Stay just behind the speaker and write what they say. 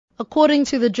According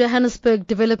to the Johannesburg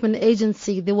Development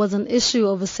Agency, there was an issue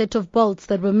of a set of bolts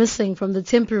that were missing from the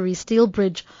temporary steel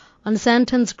bridge on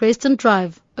Sandton's Grayston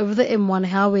Drive over the M1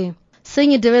 highway.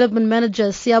 Senior Development Manager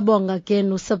Siyabonga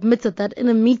Genu submitted that in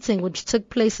a meeting which took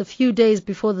place a few days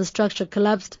before the structure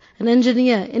collapsed, an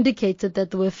engineer indicated that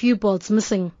there were few bolts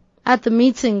missing. At the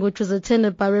meeting, which was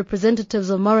attended by representatives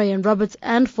of Murray and Roberts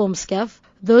and Formscaf,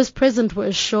 those present were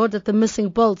assured that the missing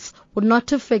bolts would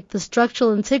not affect the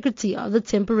structural integrity of the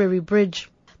temporary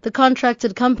bridge. The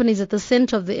contracted companies at the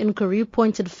center of the inquiry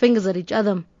pointed fingers at each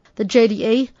other. The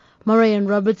JDA, Murray and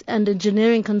Roberts and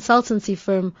engineering consultancy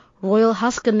firm Royal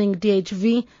Huskening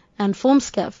DHV and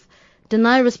Formscaf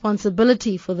deny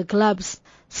responsibility for the collapse.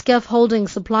 Scaffolding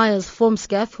suppliers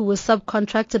Formscaf, who were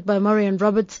subcontracted by Murray and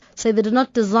Roberts, say they did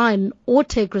not design or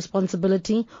take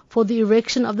responsibility for the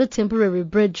erection of the temporary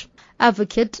bridge.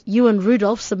 Advocate Ewan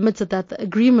Rudolph submitted that the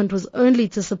agreement was only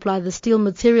to supply the steel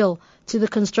material to the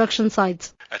construction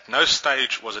site. At no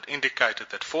stage was it indicated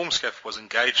that Formscaf was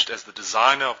engaged as the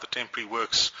designer of the temporary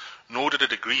works, nor did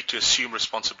it agree to assume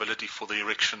responsibility for the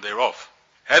erection thereof.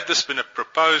 Had this been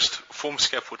proposed,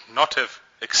 Formscaf would not have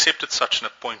accepted such an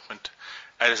appointment,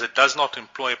 as it does not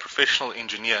employ a professional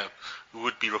engineer who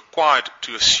would be required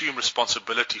to assume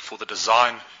responsibility for the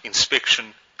design,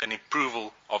 inspection and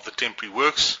approval of the temporary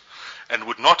works, and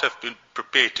would not have been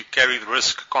prepared to carry the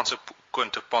risk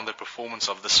consequent upon the performance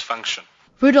of this function.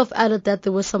 Rudolph added that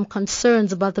there were some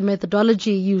concerns about the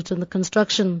methodology used in the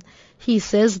construction. He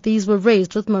says these were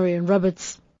raised with Murray and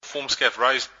Roberts. Formscaf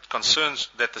raised concerns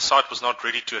that the site was not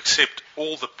ready to accept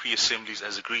all the pre-assemblies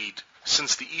as agreed,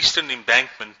 since the eastern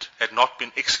embankment had not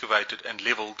been excavated and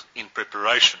levelled in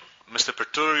preparation. Mr.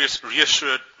 Pretorius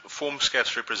reassured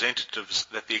Formscaf's representatives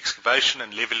that the excavation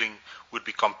and levelling would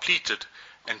be completed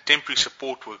and temporary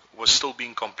support work was still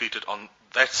being completed on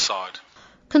that side.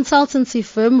 Consultancy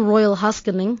firm Royal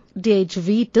Huskening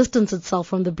DHV distanced itself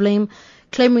from the blame,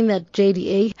 claiming that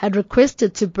JDA had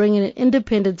requested to bring in an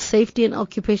independent safety and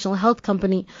occupational health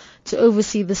company to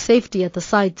oversee the safety at the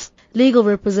site. Legal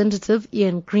representative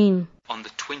Ian Green. On the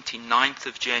 29th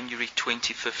of January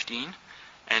 2015,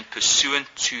 and pursuant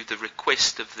to the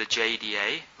request of the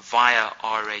JDA via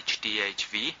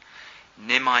RHDHV,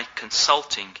 NEMI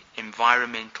Consulting,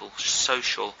 Environmental,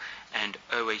 Social and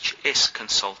OHS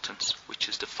Consultants, which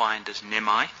is defined as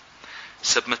NEMI,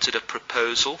 submitted a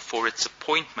proposal for its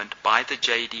appointment by the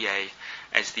JDA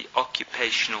as the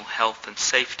Occupational Health and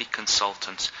Safety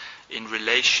Consultants in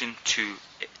relation to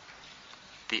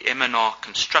the M&R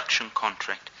construction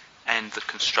contract and the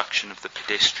construction of the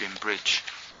pedestrian bridge.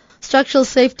 Structural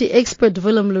safety expert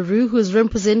Willem Leroux, who is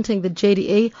representing the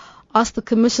JDA, asked the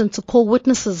Commission to call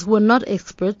witnesses who are not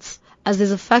experts, as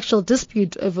there's a factual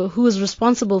dispute over who is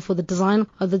responsible for the design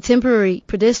of the temporary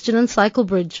pedestrian and cycle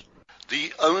bridge.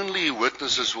 The only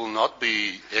witnesses will not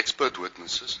be expert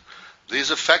witnesses.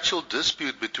 There's a factual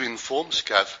dispute between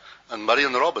Formscaf and Murray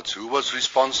and Roberts, who was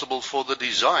responsible for the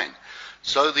design.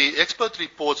 So the expert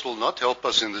reports will not help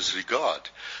us in this regard.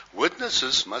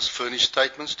 Witnesses must furnish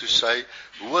statements to say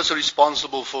who was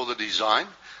responsible for the design,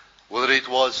 whether it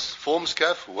was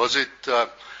Formscaf, was it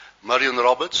Murray and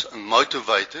Roberts, and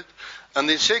motivated. And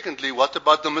then secondly, what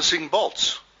about the missing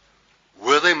bolts?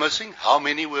 Were they missing? How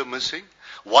many were missing?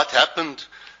 What happened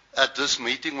at this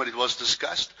meeting when it was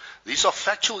discussed? These are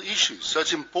factual issues, so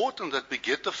it's important that we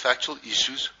get the factual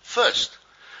issues first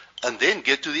and then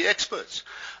get to the experts.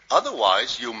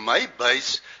 Otherwise, you may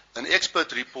base an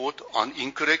expert report on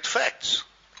incorrect facts.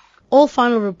 All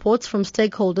final reports from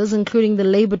stakeholders, including the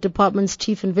Labour Department's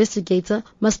chief investigator,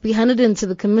 must be handed in to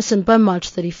the Commission by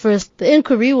March 31st. The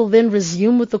inquiry will then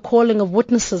resume with the calling of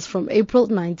witnesses from April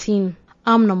 19.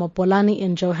 I'm Nomapolani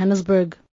in Johannesburg.